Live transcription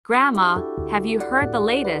Grandma, have you heard the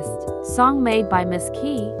latest song made by Miss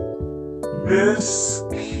Key? Miss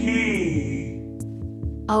Key.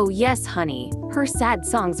 Oh yes, honey. Her sad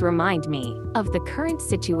songs remind me of the current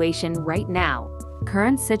situation right now.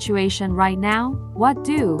 Current situation right now? What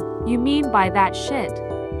do you mean by that shit?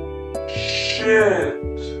 Shit.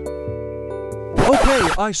 Okay,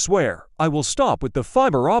 I swear, I will stop with the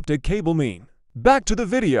fiber optic cable meme. Back to the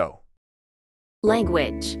video.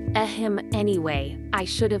 Language. Ahem, anyway, I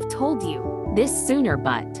should have told you this sooner,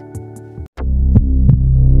 but...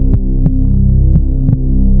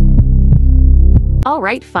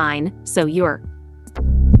 Alright, fine, so you're...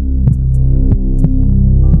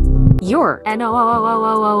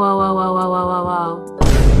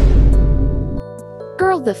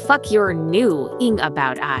 Girl, the fuck you're new-ing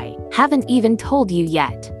about I haven't even told you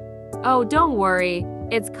yet. Oh, don't worry.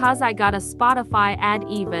 It's cause I got a Spotify ad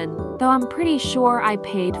even, though I'm pretty sure I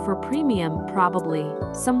paid for premium, probably.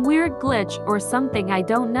 Some weird glitch or something, I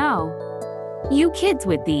don't know. You kids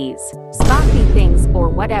with these Spotify things or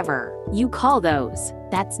whatever you call those,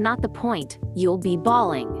 that's not the point. You'll be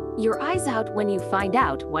bawling your eyes out when you find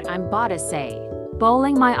out what I'm about to say.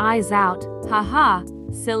 Bowling my eyes out? Haha,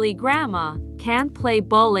 silly grandma. Can't play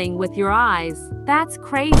bowling with your eyes. That's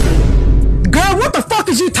crazy. Girl, what the fuck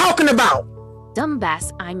is you talking about?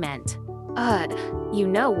 Dumbass, I meant. You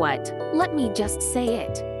know what? Let me just say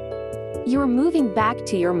it. You're moving back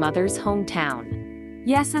to your mother's hometown.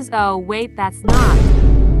 Yes, oh wait, that's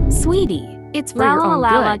not. Sweetie, it's for your own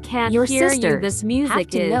good. Can't your hear sisters you. This music have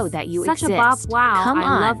to is know that you such exist. a bop. Wow, Come I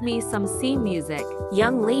on. love me some scene music.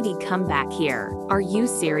 Young lady, come back here. Are you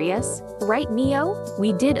serious? Right, Neo?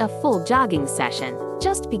 We did a full jogging session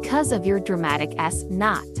just because of your dramatic ass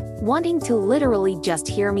not wanting to literally just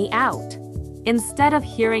hear me out. Instead of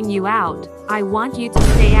hearing you out, I want you to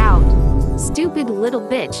stay out. Stupid little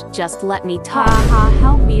bitch, just let me talk. Haha,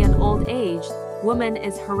 help me in old age. Woman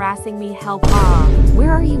is harassing me, help.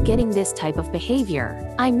 Where are you getting this type of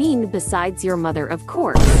behavior? I mean, besides your mother, of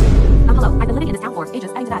course. Hello, I've been living in this town for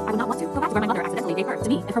ages. Adding to that, I would not want to go back to where my mother accidentally gave birth to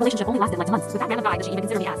me if her relationship only lasted like 2 months. With that random guy, does she even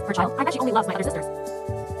consider me as her child? I bet she only loves my other sisters.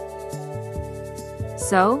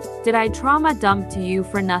 So, did I trauma dump to you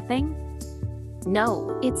for nothing?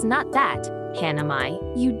 No, it's not that, Hanamai.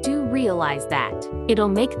 You do realize that it'll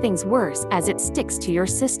make things worse as it sticks to your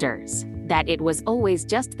sisters. That it was always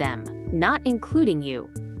just them, not including you.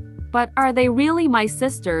 But are they really my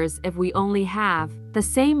sisters if we only have the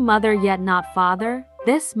same mother yet not father?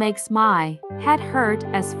 This makes my head hurt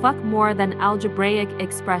as fuck more than algebraic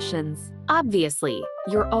expressions. Obviously,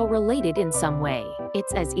 you're all related in some way.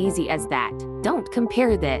 It's as easy as that. Don't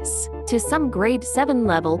compare this to some grade 7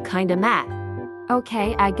 level kinda math.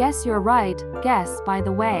 Okay, I guess you're right. Guess, by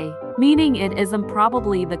the way, meaning it isn't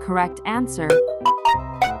probably the correct answer.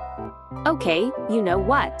 Okay, you know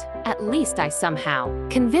what? At least I somehow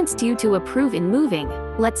convinced you to approve in moving.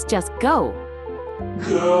 Let's just go.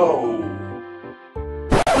 Go.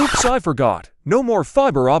 Oops, I forgot. No more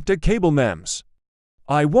fiber optic cable memes.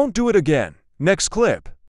 I won't do it again. Next clip.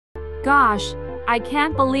 Gosh, I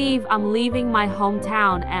can't believe I'm leaving my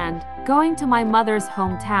hometown and going to my mother's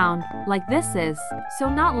hometown like this is. So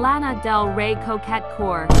not Lana Del Rey Coquette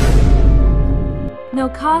Core. No,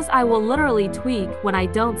 cause I will literally tweak when I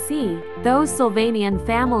don't see those Sylvanian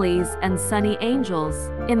families and Sunny Angels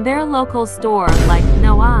in their local store like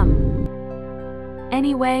no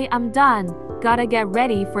Anyway, I'm done. Gotta get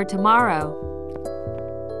ready for tomorrow.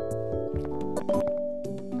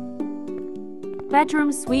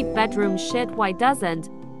 Bedroom sweet bedroom shit, why doesn't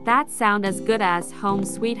that sound as good as home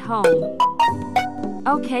sweet home?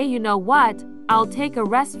 Okay, you know what? I'll take a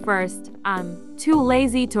rest first. I'm too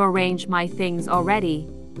lazy to arrange my things already.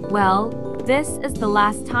 Well, this is the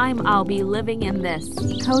last time I'll be living in this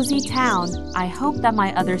cozy town. I hope that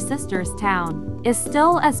my other sister's town is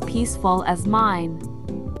still as peaceful as mine.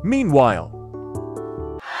 Meanwhile,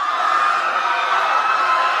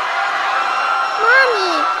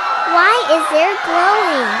 Mommy, why is there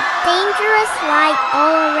glowing, dangerous light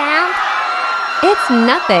all around? It's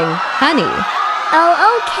nothing, honey. Oh,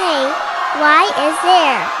 okay. Why is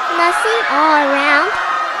there nothing all around?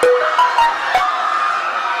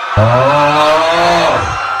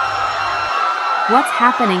 What's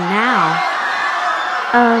happening now?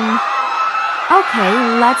 Okay,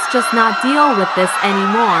 let's just not deal with this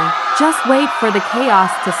anymore. Just wait for the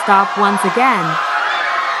chaos to stop once again.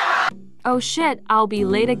 Oh shit, I'll be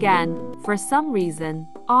late again. For some reason,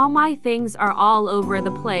 all my things are all over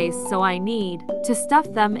the place, so I need to stuff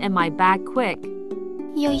them in my bag quick.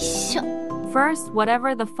 Yoisho. First,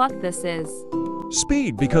 whatever the fuck this is.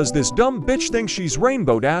 speed because this dumb bitch thinks she's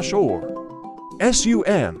Rainbow Dash or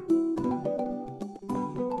SUM.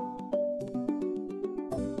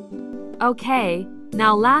 Okay,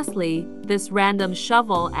 now lastly, this random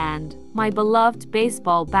shovel and my beloved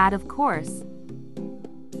baseball bat, of course.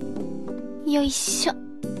 よいしょ。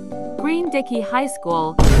 Green Dicky High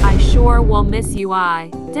School, I sure will miss you.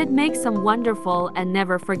 I did make some wonderful and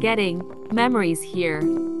never forgetting memories here.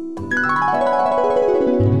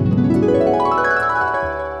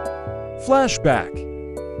 Flashback.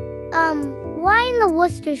 Why in the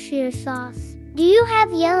Worcestershire sauce? Do you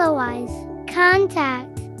have yellow eyes?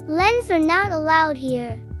 Contacts, lens are not allowed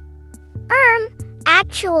here.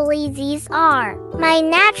 Actually these are my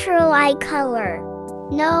natural eye color.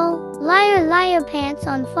 No, liar liar pants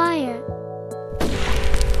on fire.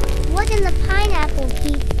 What in the pineapple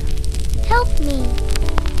pizza? Help me.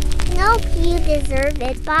 Nope, you deserve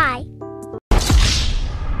it, bye.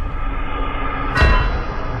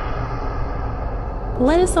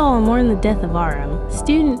 Let us all mourn the death of our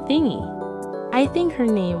student thingy. I think her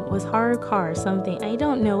name was Haruka or something, I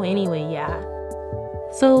don't know anyway, yeah.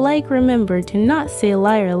 So like remember to not say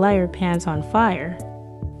liar liar pants on fire.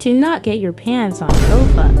 To not get your pants on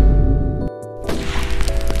sofa.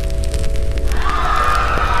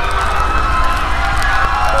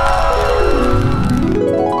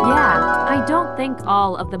 Yeah, I don't think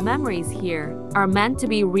all of the memories here are meant to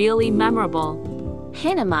be really memorable.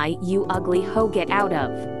 Himari, you ugly hoe, get out of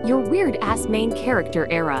your weird-ass main character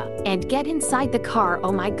era and get inside the car,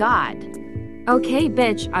 oh my god. Okay,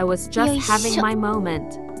 bitch, I was just having my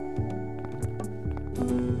moment.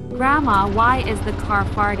 Grandma, why is the car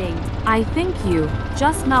farting? I think you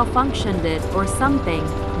just malfunctioned it or something.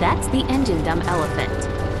 That's the engine, dumb elephant.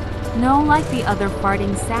 No, like the other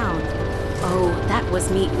farting sound. Oh, that was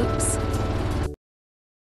me, oops.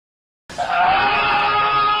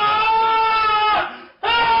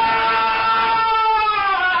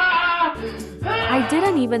 I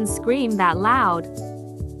didn't even scream that loud.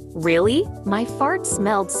 Really? My fart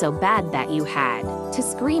smelled so bad that you had to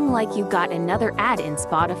scream like you got another ad in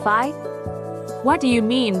Spotify? What do you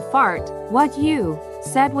mean, fart? What you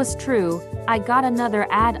said was true. I got another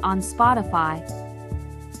ad on Spotify.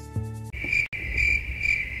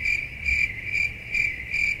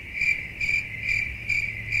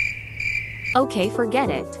 Okay, forget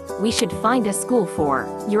it. We should find a school for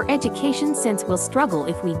your education since we'll struggle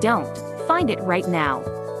if we don't find it right now.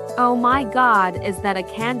 Oh my god, is that a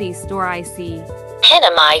candy store I see?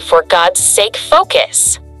 Himari, for God's sake,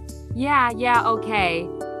 focus. Yeah, okay.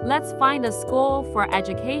 Let's find a school for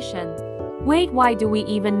education. Wait, why do we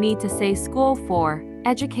even need to say school for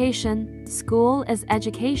education? School is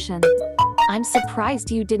education. I'm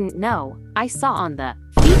surprised you didn't know. I saw on the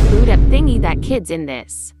feed boot up thingy that kids in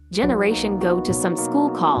this generation go to some school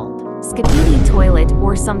called Skibidi Toilet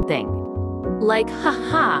or something. Like,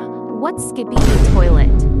 haha, what's Skibidi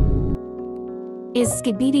Toilet? Is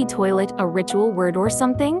Skibidi Toilet a ritual word or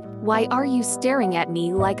something? Why are you staring at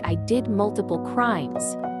me like I did multiple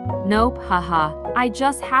crimes? Nope, haha. I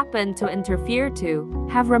just happened to interfere to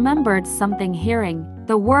have remembered something hearing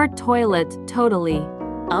the word toilet totally.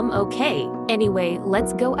 Okay. Anyway,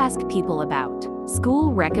 let's go ask people about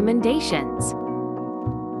school recommendations.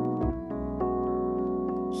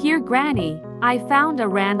 Here, Granny, I found a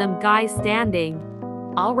random guy standing.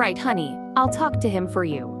 All right, honey, I'll talk to him for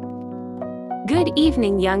you. Good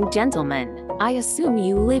evening, young gentleman. I assume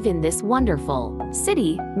you live in this wonderful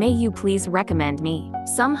city. May you please recommend me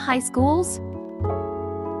some high schools?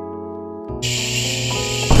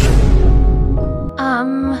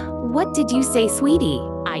 What did you say, sweetie?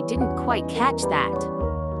 I didn't quite catch that.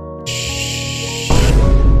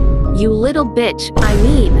 You little bitch, I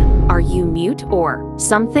mean, are you mute or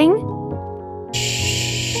something?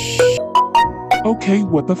 Okay,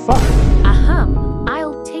 what the fuck?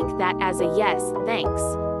 I'll take that as a yes, thanks.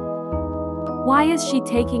 Why is she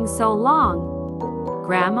taking so long?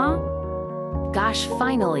 Grandma? Gosh,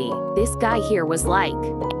 finally, this guy here was like...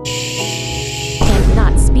 and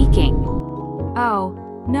not speaking. Oh,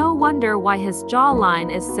 no wonder why his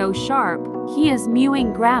jawline is so sharp. He is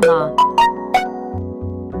mewing Grandma.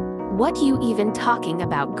 What you even talking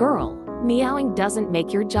about, girl? Meowing doesn't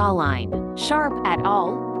make your jawline sharp at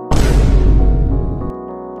all.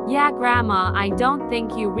 Yeah, Grandma, I don't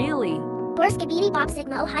think you really. Skibidi Bob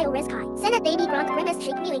Sigma Ohio Risk High. Senate Baby Gronk Grimace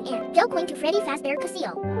Shake Mewing Air. Joe Queen to Freddy Fazbear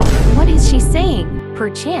Casio. What is she saying?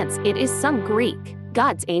 Perchance it is some Greek,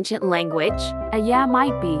 God's ancient language. Yeah,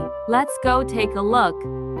 might be. Let's go take a look.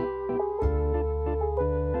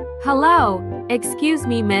 Hello, excuse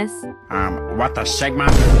me, miss. What the Sigma?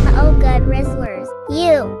 Oh good Rizzlers.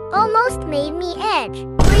 You almost made me edge.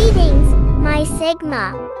 Greetings, my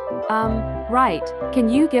Sigma. Right. Can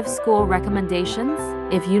you give school recommendations?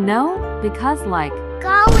 If you know? Because like...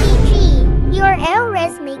 Golly gee, Your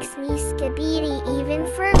L-res makes me skibidi even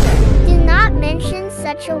further. Do not mention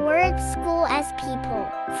such a word. School as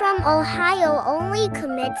people from Ohio only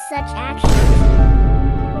commit such actions.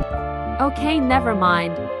 Okay, never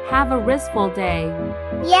mind. Have a restful day.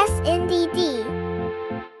 Yes, indeed.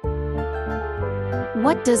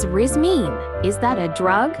 What does Riz mean? Is that a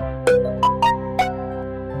drug?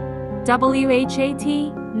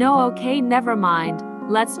 WHAT? No, okay, never mind.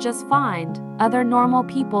 Let's just find other normal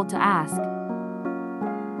people to ask.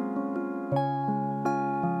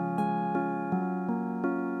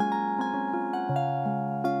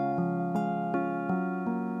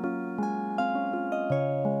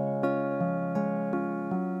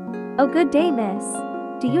 Oh, good day, miss.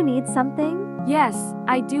 Do you need something? Yes,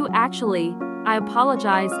 I do actually. I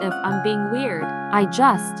apologize if I'm being weird. I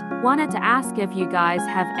just wanted to ask if you guys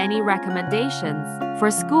have any recommendations for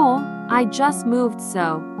school. I just moved,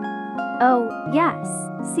 so. Oh, yes.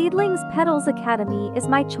 Seedlings Petals Academy is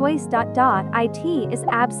my choice. It is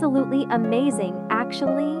absolutely amazing,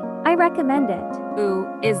 actually. I recommend it. Ooh,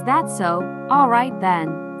 is that so? Alright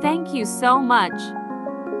then. Thank you so much.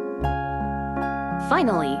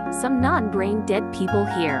 Finally, some non-brain dead people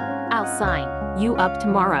here. I'll sign you up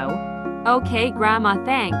tomorrow. Okay, Grandma,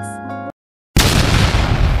 thanks.